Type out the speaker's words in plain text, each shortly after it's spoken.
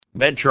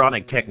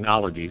Medtronic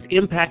technologies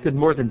impacted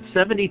more than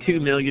 72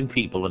 million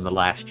people in the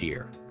last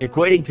year,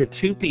 equating to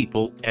 2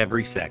 people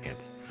every second.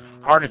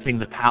 Harnessing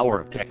the power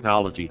of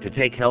technology to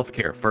take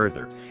healthcare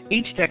further,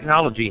 each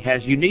technology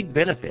has unique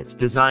benefits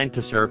designed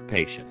to serve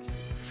patients.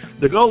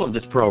 The goal of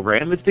this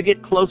program is to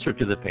get closer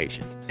to the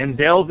patient and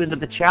delve into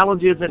the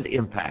challenges and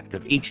impact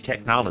of each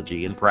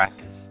technology in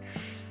practice.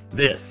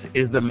 This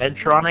is the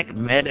Medtronic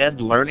MedEd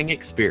Learning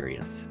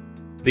Experience.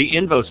 The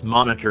Invos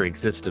monitoring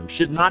system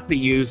should not be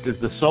used as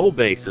the sole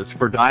basis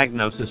for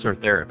diagnosis or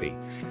therapy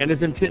and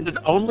is intended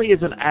only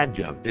as an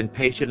adjunct in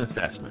patient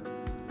assessment.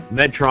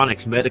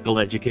 Medtronic's medical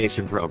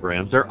education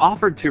programs are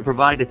offered to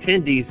provide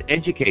attendees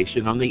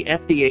education on the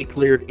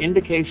FDA-cleared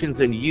indications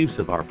and use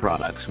of our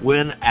products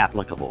when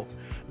applicable.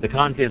 The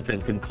contents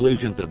and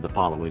conclusions of the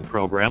following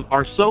program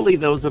are solely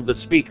those of the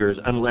speakers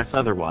unless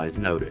otherwise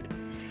noted.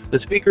 The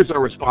speakers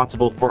are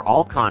responsible for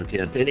all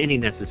content and any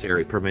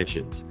necessary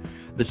permissions.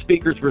 The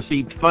speakers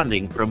received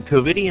funding from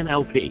Covidian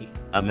LP,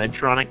 a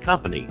Medtronic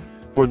company,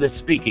 for this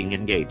speaking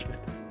engagement.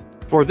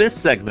 For this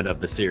segment of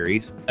the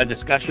series, a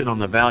discussion on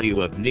the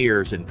value of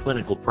NIRS in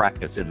clinical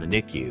practice in the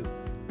NICU,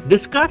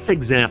 discuss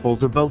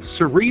examples of both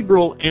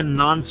cerebral and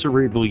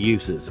non-cerebral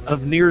uses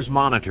of NIRS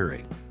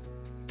monitoring.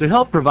 To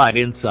help provide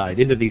insight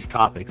into these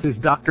topics is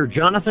Dr.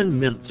 Jonathan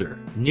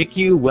Mintzer,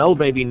 NICU Well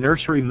Baby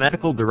Nursery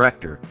Medical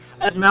Director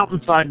at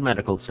Mountainside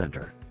Medical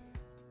Center.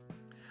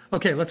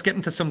 Okay, let's get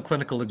into some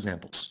clinical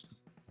examples.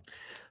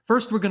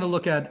 First, we're going to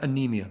look at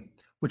anemia,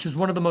 which is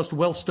one of the most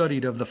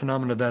well-studied of the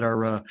phenomena that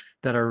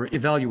are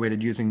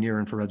evaluated using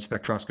near-infrared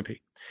spectroscopy.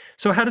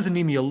 So how does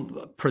anemia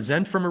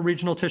present from a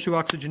regional tissue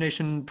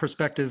oxygenation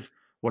perspective?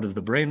 What does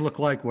the brain look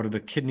like? What do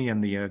the kidney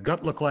and the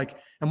gut look like?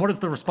 And what is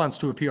the response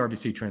to a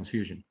PRBC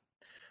transfusion?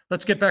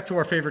 Let's get back to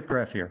our favorite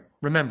graph here.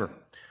 Remember,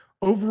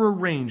 over a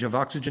range of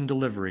oxygen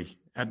delivery,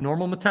 at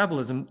normal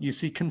metabolism, you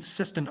see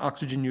consistent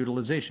oxygen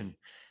utilization.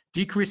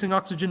 Decreasing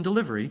oxygen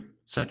delivery,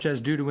 such as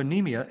due to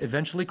anemia,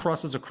 eventually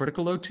crosses a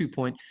critical O2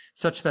 point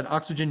such that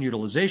oxygen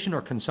utilization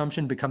or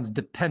consumption becomes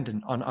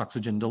dependent on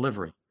oxygen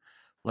delivery.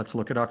 Let's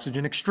look at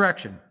oxygen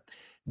extraction.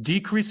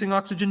 Decreasing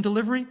oxygen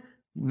delivery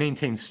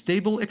maintains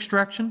stable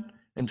extraction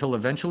until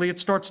eventually it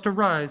starts to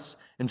rise,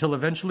 until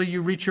eventually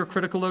you reach your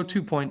critical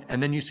O2 point,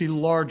 and then you see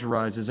large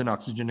rises in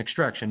oxygen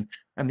extraction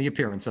and the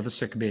appearance of a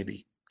sick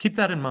baby. Keep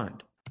that in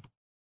mind.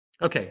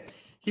 Okay,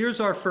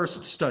 here's our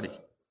first study.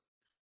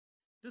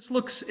 This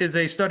is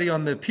a study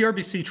on the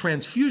PRBC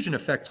transfusion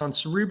effects on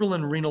cerebral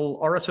and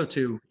renal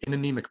RSO2 in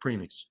anemic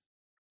preemies.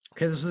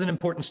 Okay, this is an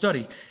important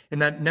study in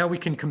that now we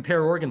can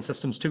compare organ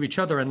systems to each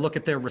other and look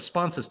at their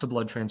responses to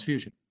blood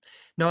transfusion.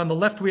 Now on the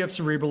left we have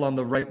cerebral, on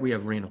the right we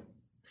have renal.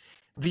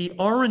 The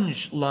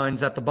orange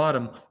lines at the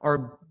bottom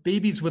are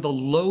babies with a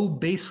low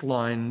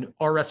baseline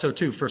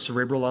RSO2 for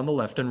cerebral on the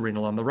left and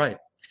renal on the right.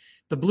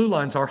 The blue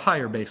lines are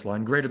higher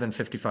baseline, greater than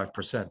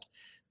 55%.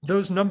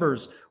 Those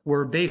numbers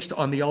were based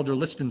on the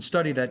Alder-Liston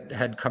study that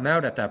had come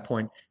out at that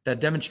point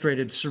that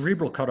demonstrated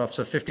cerebral cutoffs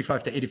of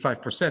 55 to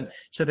 85%.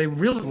 So they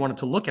really wanted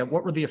to look at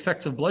what were the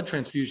effects of blood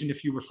transfusion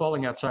if you were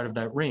falling outside of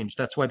that range.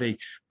 That's why they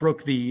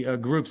broke the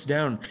groups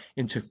down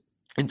into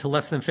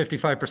less than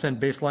 55%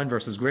 baseline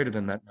versus greater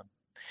than that number.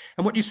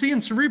 And what you see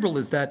in cerebral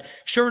is that,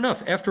 sure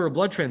enough, after a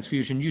blood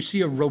transfusion, you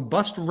see a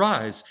robust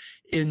rise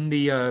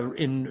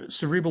in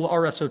cerebral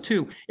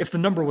RSO2 if the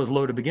number was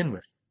low to begin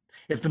with.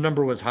 If the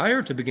number was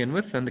higher to begin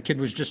with, and the kid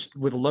was just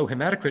with a low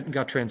hematocrit and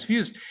got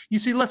transfused, you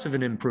see less of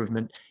an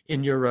improvement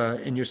in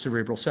your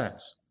cerebral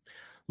sats.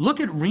 Look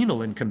at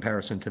renal in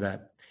comparison to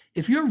that.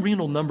 If your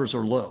renal numbers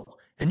are low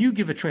and you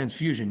give a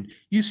transfusion,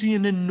 you see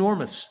an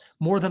enormous,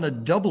 more than a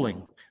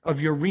doubling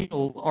of your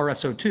renal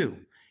RSO2.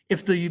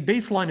 If the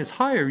baseline is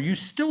higher, you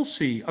still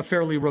see a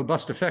fairly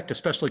robust effect,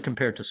 especially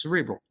compared to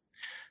cerebral.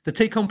 The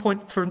take-home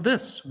point for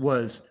this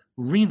was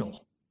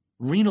renal.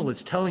 Renal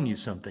is telling you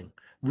something.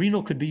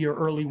 Renal could be your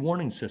early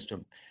warning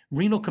system.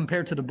 Renal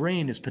compared to the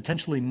brain is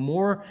potentially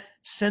more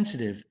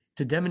sensitive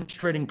to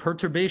demonstrating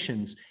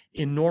perturbations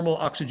in normal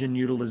oxygen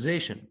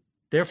utilization.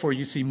 Therefore,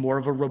 you see more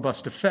of a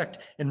robust effect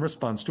in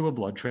response to a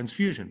blood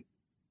transfusion.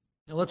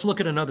 Now let's look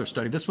at another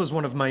study. This was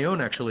one of my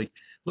own, actually,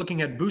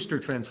 looking at booster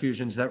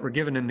transfusions that were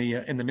given in the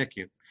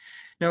NICU.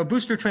 Now, a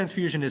booster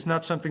transfusion is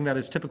not something that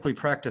is typically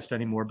practiced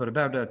anymore, but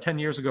about 10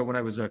 years ago when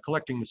I was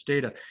collecting this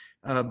data,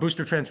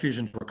 booster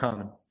transfusions were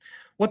common.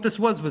 What this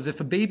was if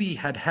a baby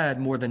had had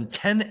more than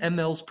 10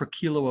 mLs per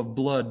kilo of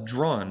blood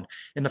drawn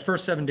in the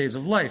first 7 days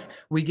of life,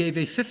 we gave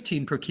a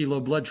 15 per kilo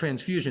blood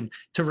transfusion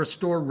to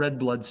restore red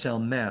blood cell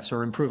mass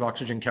or improve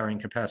oxygen carrying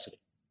capacity.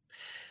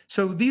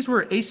 So these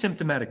were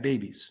asymptomatic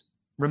babies.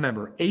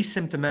 Remember,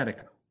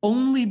 asymptomatic,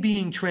 only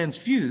being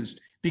transfused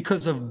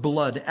because of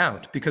blood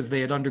out, because they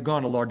had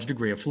undergone a large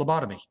degree of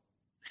phlebotomy.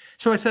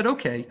 So I said,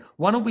 okay,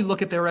 why don't we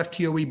look at their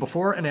FTOE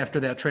before and after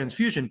that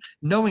transfusion,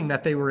 knowing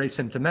that they were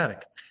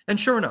asymptomatic? And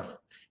sure enough,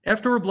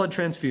 after a blood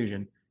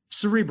transfusion,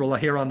 cerebral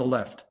here on the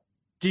left,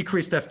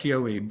 decreased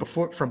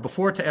FTOE from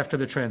before to after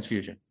the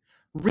transfusion.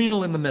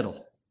 Renal in the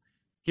middle.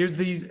 Here's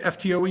the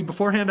FTOE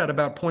beforehand at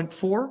about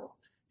 0.4.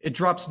 It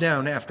drops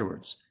down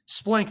afterwards.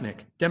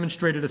 Splanknick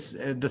demonstrated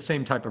the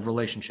same type of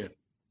relationship.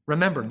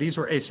 Remember, these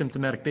were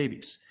asymptomatic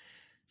babies.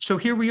 So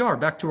here we are,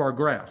 back to our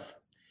graph.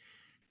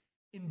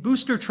 In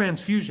booster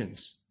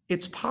transfusions,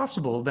 it's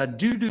possible that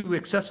due to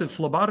excessive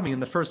phlebotomy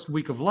in the first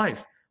week of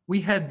life, we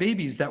had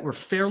babies that were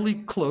fairly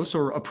close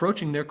or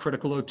approaching their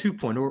critical O2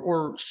 point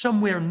or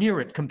somewhere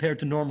near it compared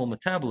to normal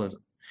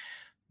metabolism.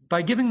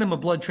 By giving them a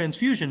blood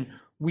transfusion,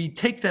 we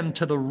take them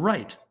to the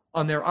right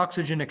on their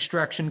oxygen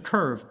extraction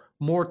curve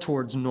more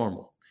towards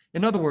normal.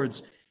 In other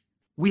words,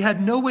 we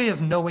had no way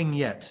of knowing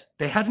yet.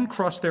 They hadn't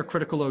crossed their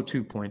critical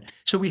O2 point,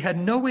 so we had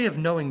no way of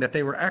knowing that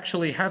they were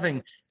actually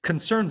having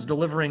concerns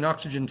delivering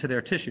oxygen to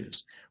their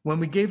tissues. When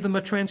we gave them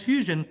a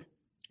transfusion,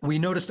 we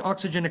noticed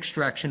oxygen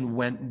extraction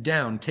went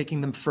down,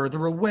 taking them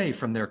further away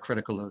from their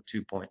critical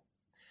O2 point.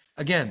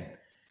 Again,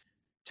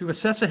 to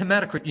assess a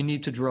hematocrit, you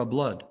need to draw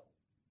blood.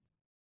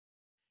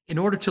 In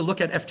order to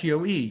look at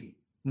FTOE,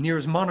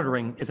 NIRS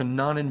monitoring is a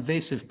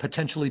non-invasive,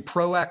 potentially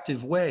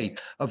proactive way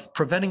of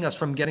preventing us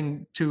from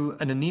getting to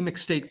an anemic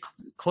state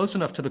close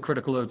enough to the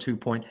critical O2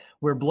 point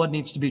where blood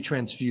needs to be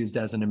transfused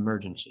as an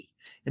emergency.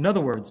 In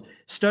other words,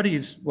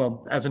 studies,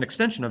 well, as an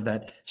extension of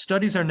that,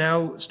 studies are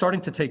now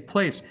starting to take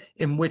place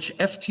in which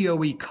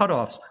FTOE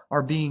cutoffs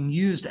are being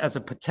used as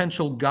a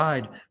potential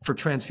guide for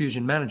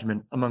transfusion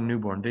management among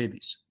newborn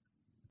babies.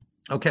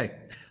 Okay,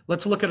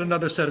 let's look at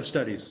another set of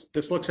studies.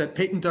 This looks at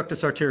patent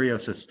ductus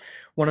arteriosus,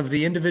 one of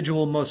the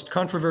individual most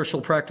controversial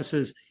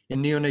practices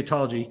in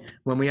neonatology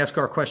when we ask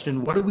our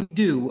question, what do we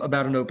do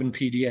about an open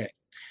PDA?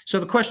 So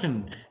the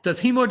question, does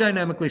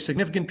hemodynamically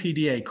significant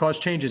PDA cause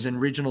changes in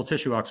regional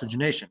tissue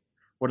oxygenation?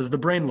 What does the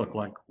brain look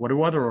like? What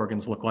do other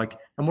organs look like?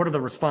 And what are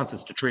the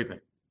responses to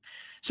treatment?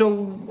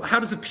 So how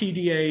does a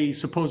PDA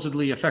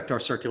supposedly affect our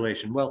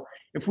circulation? Well,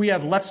 if we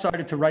have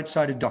left-sided to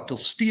right-sided ductal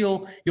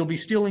steal, you'll be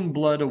stealing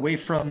blood away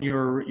from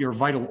your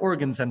vital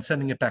organs and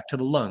sending it back to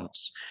the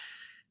lungs.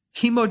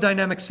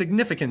 Hemodynamic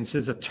significance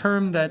is a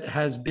term that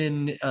has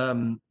been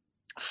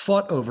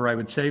fought over, I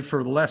would say,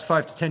 for the last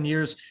 5 to 10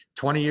 years,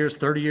 20 years,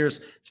 30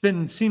 years.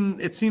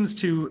 It seems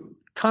to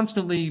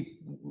constantly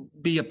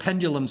be a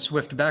pendulum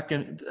swing back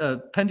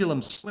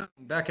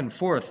and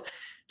forth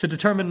to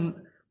determine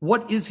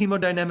what is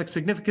hemodynamic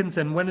significance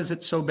and when is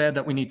it so bad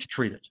that we need to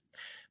treat it?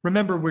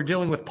 Remember, we're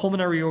dealing with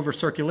pulmonary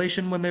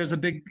overcirculation when there's a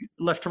big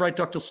left to right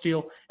ductal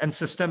steal and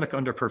systemic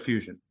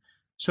underperfusion.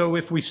 So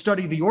if we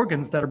study the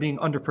organs that are being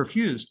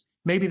underperfused,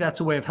 maybe that's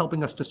a way of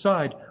helping us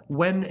decide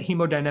when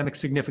hemodynamic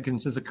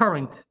significance is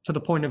occurring to the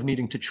point of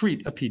needing to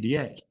treat a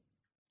PDA.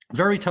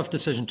 Very tough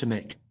decision to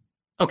make.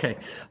 Okay,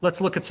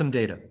 let's look at some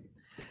data.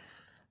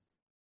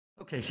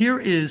 Okay, here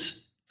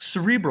is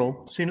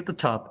cerebral, seen at the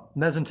top,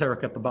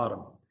 mesenteric at the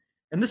bottom.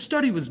 And this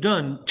study was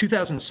done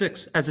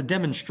 2006 as a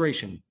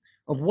demonstration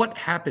of what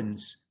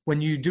happens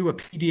when you do a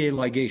PDA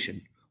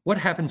ligation, what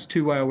happens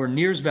to our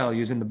NIRS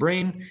values in the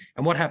brain,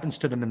 and what happens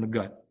to them in the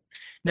gut.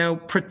 Now,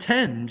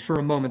 pretend for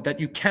a moment that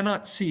you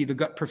cannot see the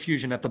gut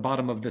perfusion at the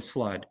bottom of this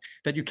slide,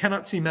 that you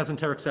cannot see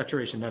mesenteric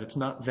saturation, that it's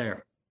not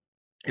there.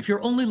 If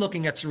you're only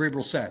looking at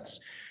cerebral sats,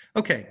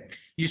 okay,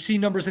 you see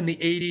numbers in the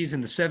 80s,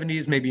 in the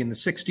 70s, maybe in the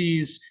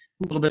 60s,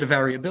 a little bit of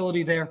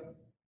variability there.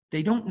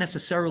 They don't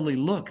necessarily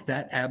look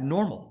that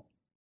abnormal.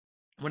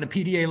 When a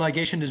PDA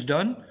ligation is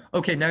done,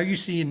 okay, now you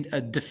see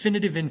a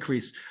definitive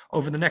increase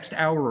over the next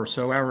hour or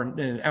so, hour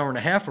and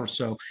a half or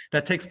so,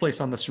 that takes place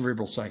on the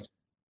cerebral site.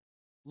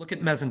 Look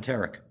at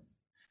mesenteric.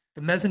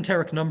 The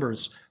mesenteric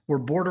numbers were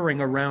bordering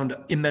around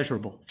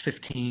immeasurable,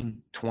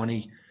 15,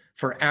 20,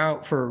 for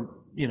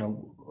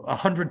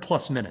 100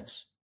 plus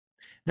minutes.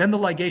 Then the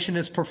ligation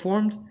is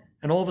performed,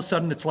 and all of a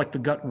sudden it's like the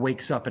gut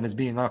wakes up and is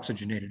being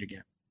oxygenated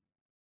again.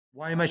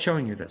 Why am I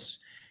showing you this?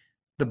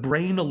 The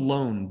brain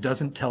alone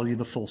doesn't tell you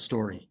the full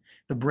story.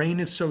 The brain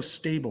is so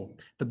stable.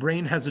 The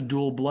brain has a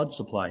dual blood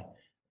supply.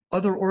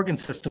 Other organ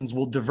systems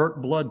will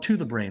divert blood to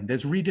the brain.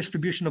 There's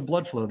redistribution of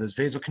blood flow. There's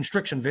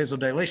vasoconstriction,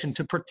 vasodilation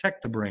to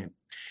protect the brain.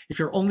 If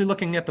you're only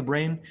looking at the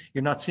brain,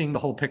 you're not seeing the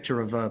whole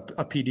picture of a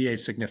PDA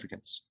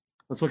significance.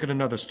 Let's look at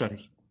another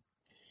study.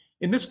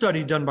 In this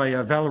study done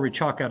by Valerie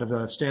Chalk out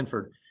of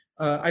Stanford,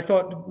 I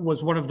thought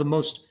was one of the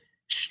most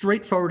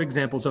straightforward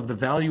examples of the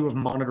value of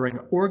monitoring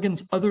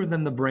organs other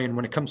than the brain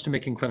when it comes to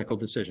making clinical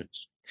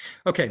decisions.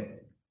 Okay,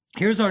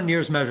 here's our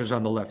NIRS measures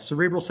on the left,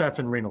 cerebral sats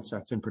and renal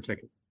sats in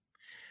particular.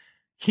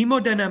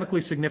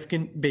 Hemodynamically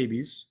significant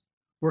babies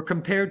were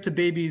compared to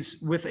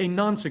babies with a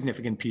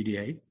non-significant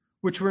PDA,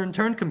 which were in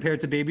turn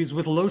compared to babies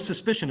with low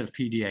suspicion of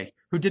PDA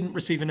who didn't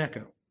receive an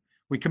echo.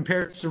 We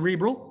compared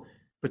cerebral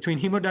between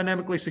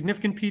hemodynamically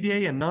significant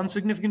PDA and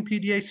non-significant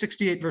PDA,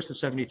 68 versus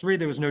 73.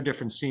 There was no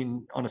difference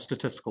seen on a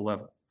statistical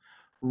level.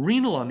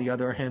 Renal, on the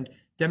other hand,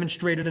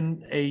 demonstrated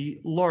a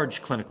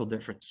large clinical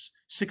difference,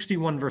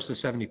 61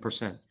 versus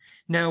 70%.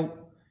 Now,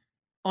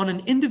 on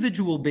an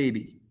individual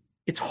baby,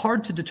 it's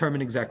hard to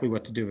determine exactly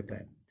what to do with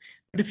that.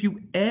 But if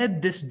you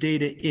add this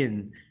data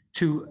in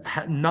to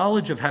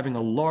knowledge of having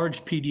a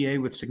large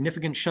PDA with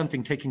significant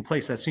shunting taking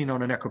place as seen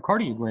on an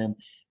echocardiogram,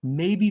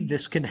 maybe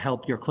this can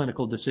help your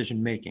clinical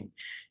decision making.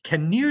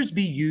 Can NIRS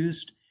be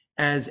used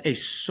as a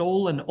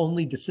sole and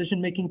only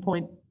decision-making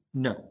point?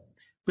 No.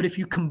 But if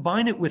you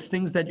combine it with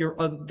things that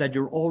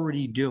you're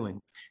already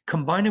doing,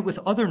 combine it with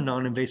other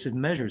non-invasive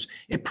measures,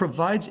 it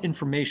provides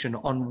information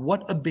on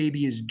what a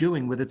baby is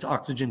doing with its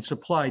oxygen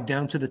supply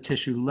down to the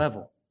tissue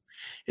level.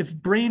 If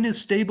brain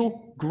is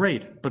stable,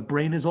 great, but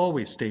brain is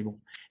always stable.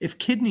 If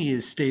kidney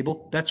is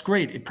stable, that's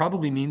great. It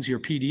probably means your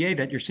PDA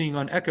that you're seeing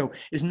on echo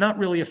is not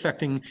really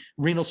affecting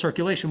renal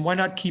circulation. Why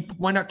not keep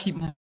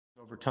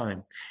over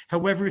time?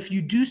 However, if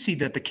you do see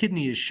that the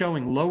kidney is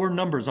showing lower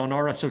numbers on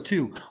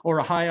RSO2 or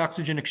a high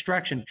oxygen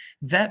extraction,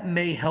 that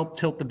may help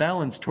tilt the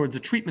balance towards a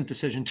treatment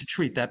decision to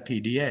treat that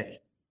PDA.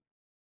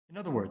 In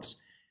other words,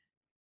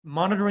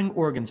 monitoring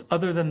organs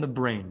other than the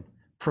brain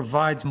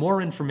provides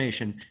more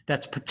information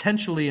that's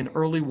potentially an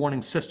early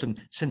warning system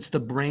since the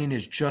brain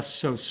is just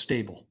so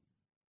stable.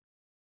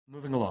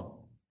 Moving along.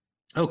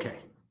 Okay.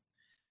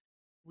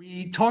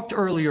 We talked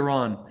earlier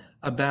on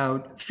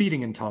about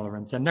feeding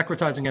intolerance and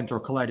necrotizing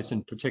enterocolitis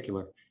in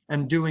particular,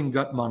 and doing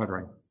gut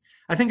monitoring.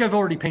 I think I've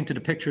already painted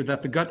a picture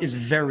that the gut is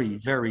very,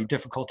 very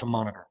difficult to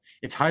monitor.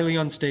 It's highly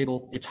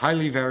unstable, it's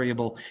highly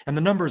variable, and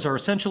the numbers are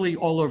essentially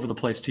all over the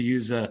place, to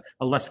use a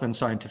less than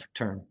scientific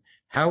term.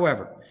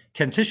 However,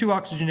 can tissue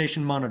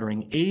oxygenation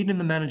monitoring aid in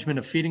the management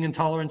of feeding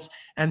intolerance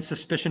and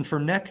suspicion for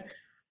NEC?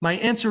 My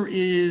answer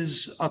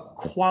is a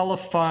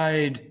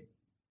qualified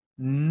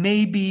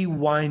maybe.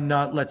 Why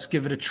not? Let's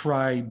give it a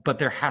try, but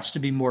there has to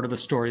be more to the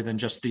story than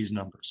just these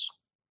numbers.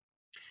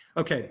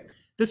 Okay,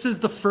 this is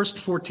the first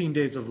 14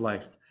 days of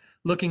life,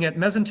 looking at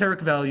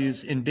mesenteric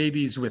values in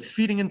babies with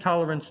feeding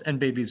intolerance and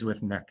babies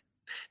with NEC.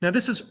 Now,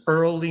 this is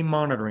early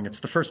monitoring.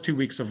 It's the first 2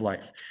 weeks of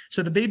life.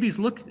 So the babies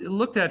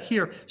looked at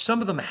here,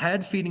 some of them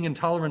had feeding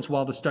intolerance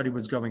while the study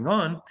was going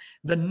on.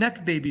 The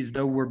NEC babies,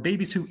 though, were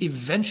babies who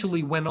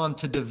eventually went on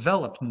to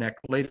develop NEC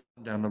later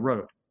down the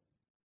road.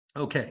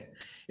 Okay,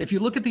 if you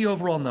look at the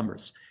overall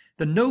numbers,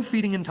 the no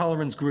feeding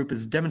intolerance group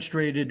is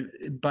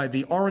demonstrated by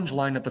the orange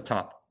line at the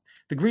top.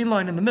 The green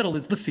line in the middle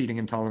is the feeding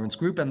intolerance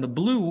group, and the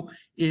blue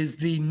is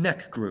the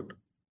NEC group.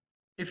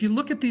 If you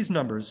look at these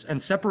numbers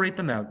and separate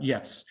them out,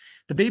 yes,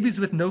 the babies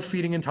with no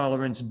feeding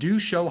intolerance do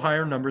show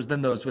higher numbers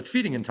than those with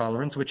feeding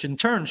intolerance, which in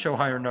turn show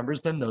higher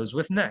numbers than those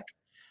with NEC.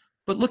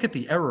 But look at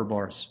the error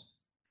bars.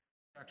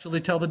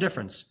 Actually tell the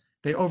difference.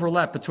 They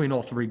overlap between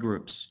all three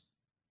groups.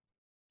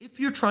 If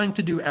you're trying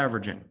to do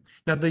averaging,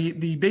 now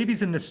the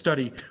babies in this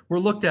study were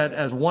looked at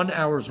as 1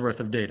 hour's worth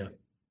of data.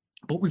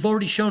 But we've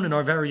already shown in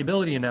our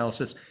variability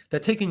analysis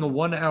that taking a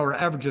 1 hour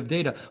average of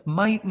data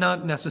might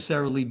not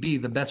necessarily be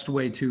the best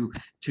way to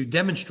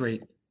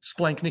demonstrate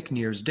splanchnic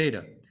NIRS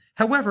data.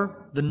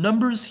 However, the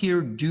numbers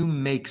here do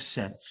make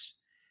sense.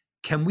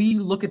 Can we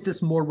look at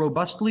this more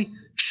robustly?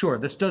 Sure,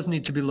 this does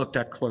need to be looked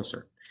at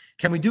closer.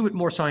 Can we do it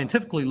more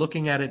scientifically,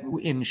 looking at it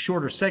in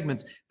shorter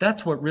segments?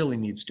 That's what really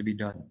needs to be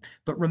done.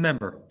 But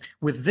remember,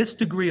 with this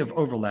degree of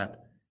overlap,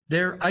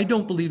 I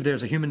don't believe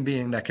there's a human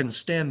being that can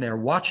stand there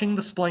watching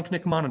the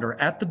splanchnic monitor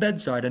at the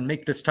bedside and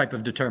make this type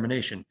of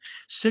determination.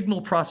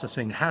 Signal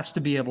processing has to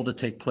be able to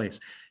take place.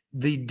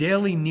 The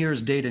daily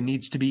NIRS data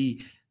needs to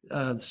be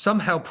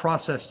somehow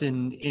processed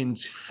in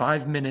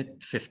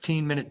 5-minute,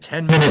 15-minute,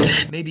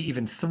 10-minute, maybe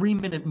even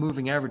 3-minute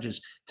moving averages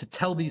to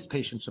tell these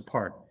patients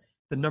apart.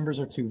 The numbers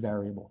are too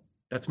variable.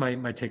 That's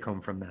my take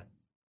home from that.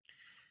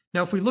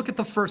 Now, if we look at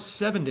the first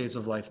 7 days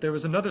of life, there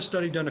was another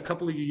study done a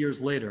couple of years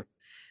later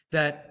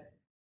that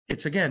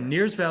it's, again,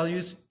 NIRS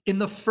values in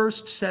the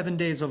first 7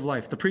 days of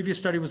life. The previous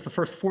study was the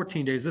first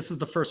 14 days. This is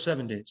the first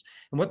 7 days.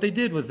 And what they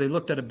did was they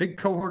looked at a big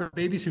cohort of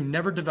babies who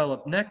never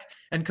developed NEC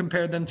and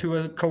compared them to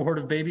a cohort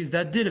of babies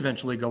that did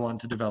eventually go on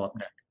to develop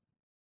NEC.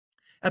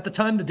 At the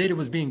time the data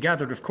was being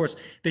gathered, of course,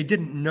 they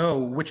didn't know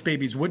which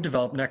babies would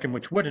develop NEC and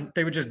which wouldn't.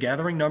 They were just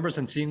gathering numbers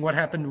and seeing what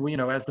happened,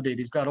 as the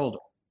babies got older.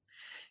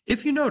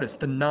 If you notice,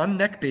 the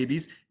non-NEC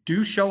babies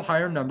do show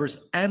higher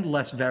numbers and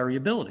less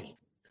variability.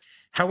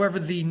 However,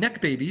 the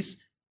NEC babies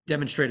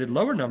demonstrated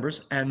lower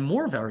numbers and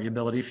more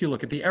variability if you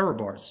look at the error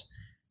bars.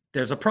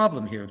 There's a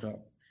problem here,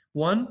 though.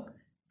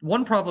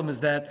 One problem is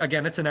that,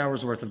 again, it's an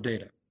hour's worth of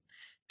data.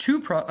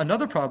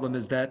 Another problem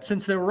is that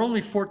since there were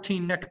only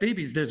 14 NEC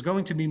babies, there's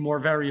going to be more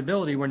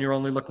variability when you're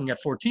only looking at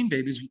 14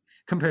 babies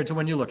compared to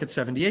when you look at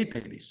 78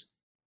 babies.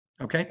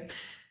 Okay?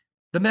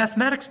 The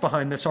mathematics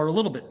behind this are a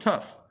little bit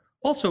tough.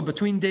 Also,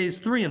 between days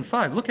 3 and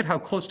 5, look at how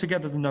close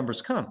together the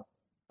numbers come.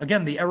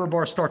 Again, the error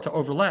bars start to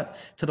overlap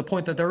to the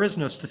point that there is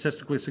no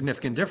statistically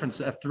significant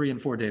difference at 3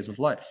 and 4 days of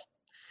life.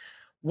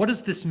 What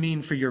does this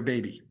mean for your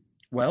baby?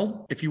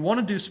 Well, if you want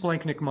to do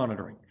splanchnic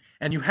monitoring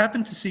and you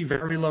happen to see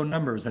very low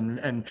numbers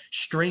and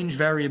strange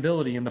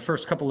variability in the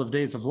first couple of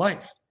days of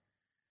life,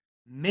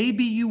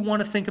 maybe you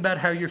want to think about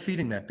how you're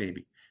feeding that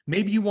baby.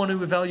 Maybe you want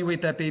to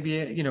evaluate that baby,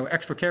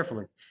 extra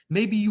carefully.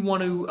 Maybe you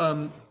want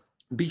to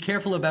be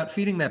careful about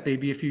feeding that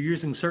baby if you're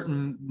using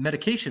certain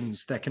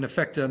medications that can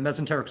affect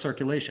mesenteric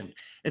circulation,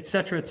 et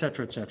cetera, et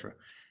cetera, et cetera.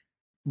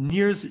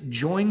 NIRS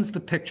joins the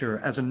picture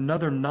as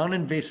another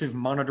non-invasive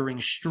monitoring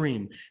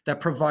stream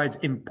that provides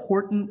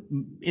important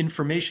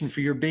information for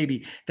your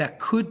baby that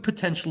could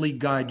potentially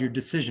guide your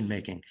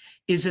decision-making.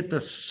 Is it the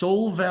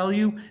sole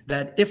value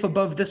that if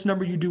above this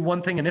number you do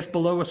one thing and if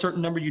below a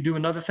certain number you do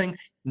another thing?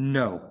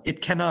 No,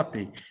 it cannot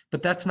be.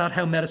 But that's not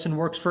how medicine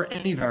works for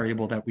any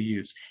variable that we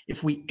use.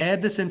 If we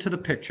add this into the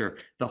picture,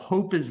 the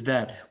hope is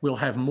that we'll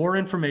have more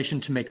information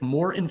to make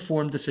more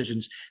informed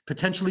decisions,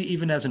 potentially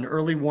even as an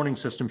early warning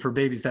system for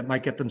babies that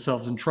might get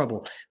themselves in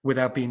trouble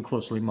without being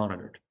closely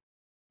monitored.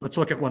 Let's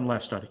look at one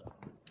last study.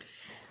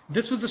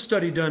 This was a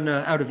study done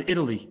out of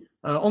Italy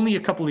only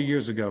a couple of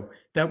years ago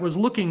that was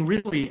looking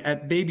really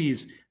at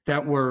babies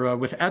that were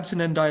with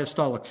absent end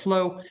diastolic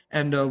flow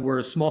and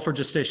were small for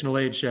gestational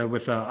age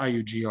with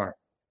IUGR.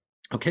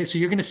 Okay, so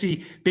you're going to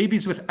see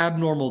babies with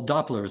abnormal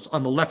Dopplers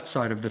on the left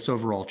side of this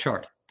overall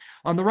chart.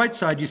 On the right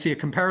side, you see a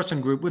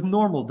comparison group with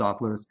normal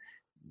Dopplers.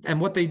 And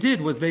what they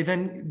did was they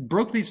then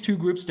broke these two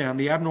groups down,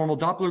 the abnormal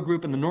Doppler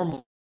group and the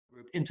normal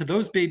group, into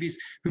those babies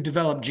who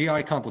developed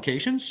GI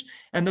complications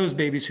and those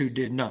babies who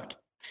did not.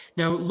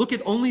 Now, look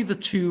at only the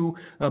two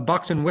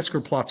box and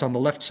whisker plots on the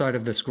left side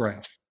of this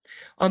graph.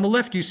 On the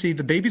left, you see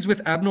the babies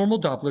with abnormal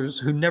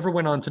Dopplers who never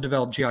went on to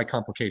develop GI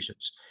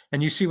complications.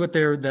 And you see what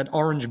that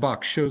orange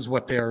box shows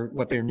what their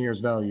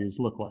NIRS values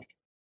look like.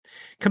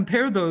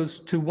 Compare those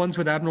to ones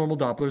with abnormal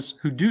Dopplers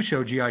who do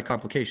show GI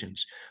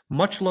complications.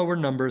 Much lower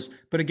numbers,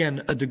 but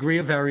again, a degree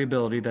of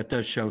variability that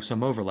does show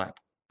some overlap.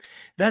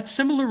 That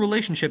similar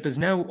relationship is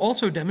now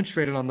also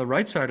demonstrated on the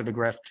right side of the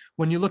graph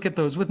when you look at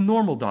those with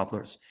normal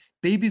Dopplers.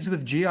 Babies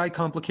with GI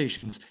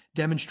complications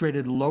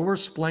demonstrated lower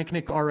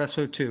splanchnic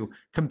RSO2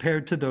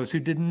 compared to those who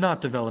did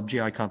not develop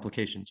GI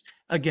complications.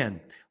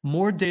 Again,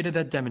 more data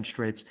that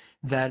demonstrates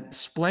that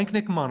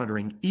splanchnic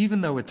monitoring,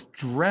 even though it's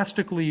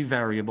drastically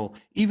variable,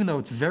 even though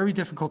it's very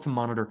difficult to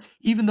monitor,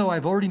 even though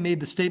I've already made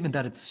the statement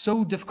that it's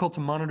so difficult to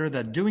monitor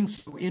that doing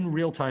so in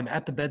real time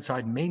at the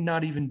bedside may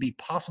not even be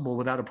possible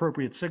without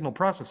appropriate signal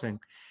processing,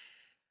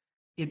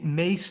 it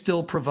may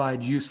still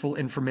provide useful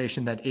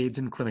information that aids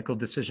in clinical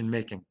decision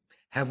making.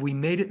 Have we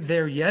made it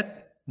there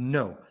yet?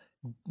 No.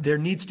 There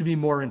needs to be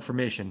more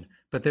information,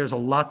 but there's a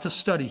lot to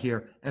study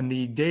here, and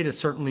the data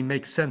certainly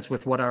makes sense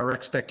with what our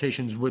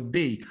expectations would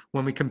be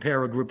when we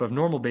compare a group of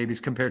normal babies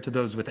compared to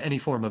those with any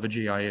form of a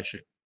GI issue.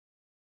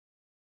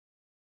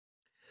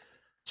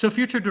 So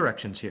future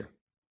directions here.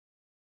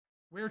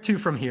 Where to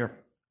from here?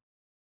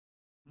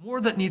 More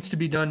that needs to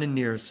be done in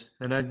NIRS,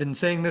 and I've been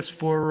saying this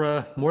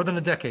for more than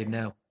a decade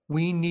now.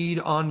 We need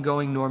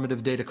ongoing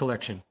normative data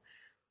collection.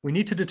 We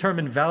need to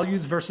determine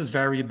values versus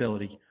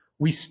variability.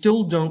 We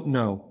still don't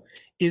know.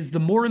 Is the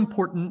more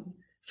important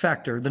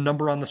factor the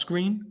number on the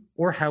screen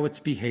or how it's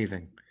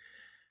behaving?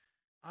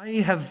 I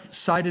have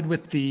sided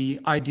with the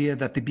idea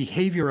that the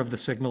behavior of the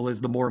signal is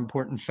the more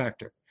important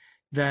factor,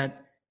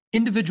 that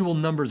individual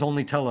numbers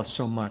only tell us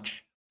so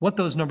much. What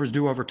those numbers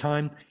do over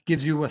time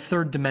gives you a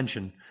third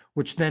dimension,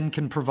 which then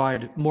can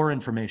provide more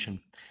information.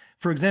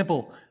 For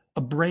example,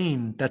 a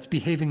brain that's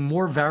behaving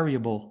more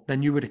variable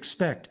than you would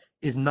expect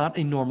is not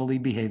a normally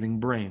behaving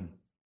brain.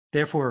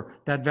 Therefore,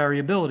 that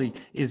variability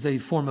is a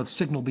form of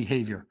signal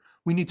behavior.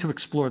 We need to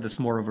explore this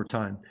more over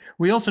time.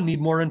 We also need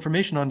more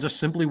information on just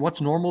simply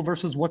what's normal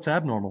versus what's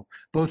abnormal,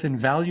 both in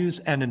values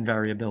and in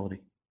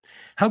variability.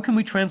 How can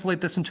we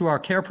translate this into our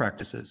care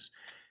practices?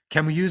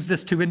 Can we use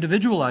this to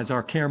individualize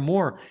our care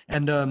more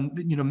and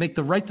make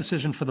the right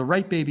decision for the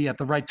right baby at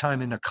the right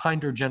time in a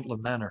kinder, gentler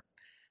manner?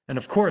 And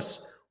of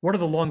course, what are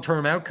the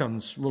long-term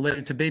outcomes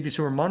related to babies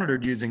who are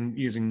monitored using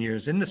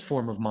NIRS in this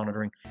form of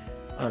monitoring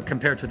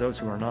compared to those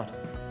who are not?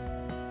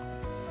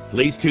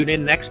 Please tune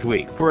in next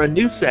week for a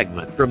new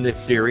segment from this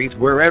series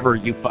wherever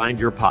you find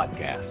your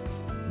podcasts.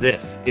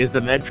 This is the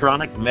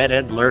Medtronic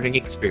MedEd Learning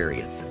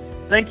Experience.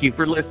 Thank you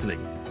for listening.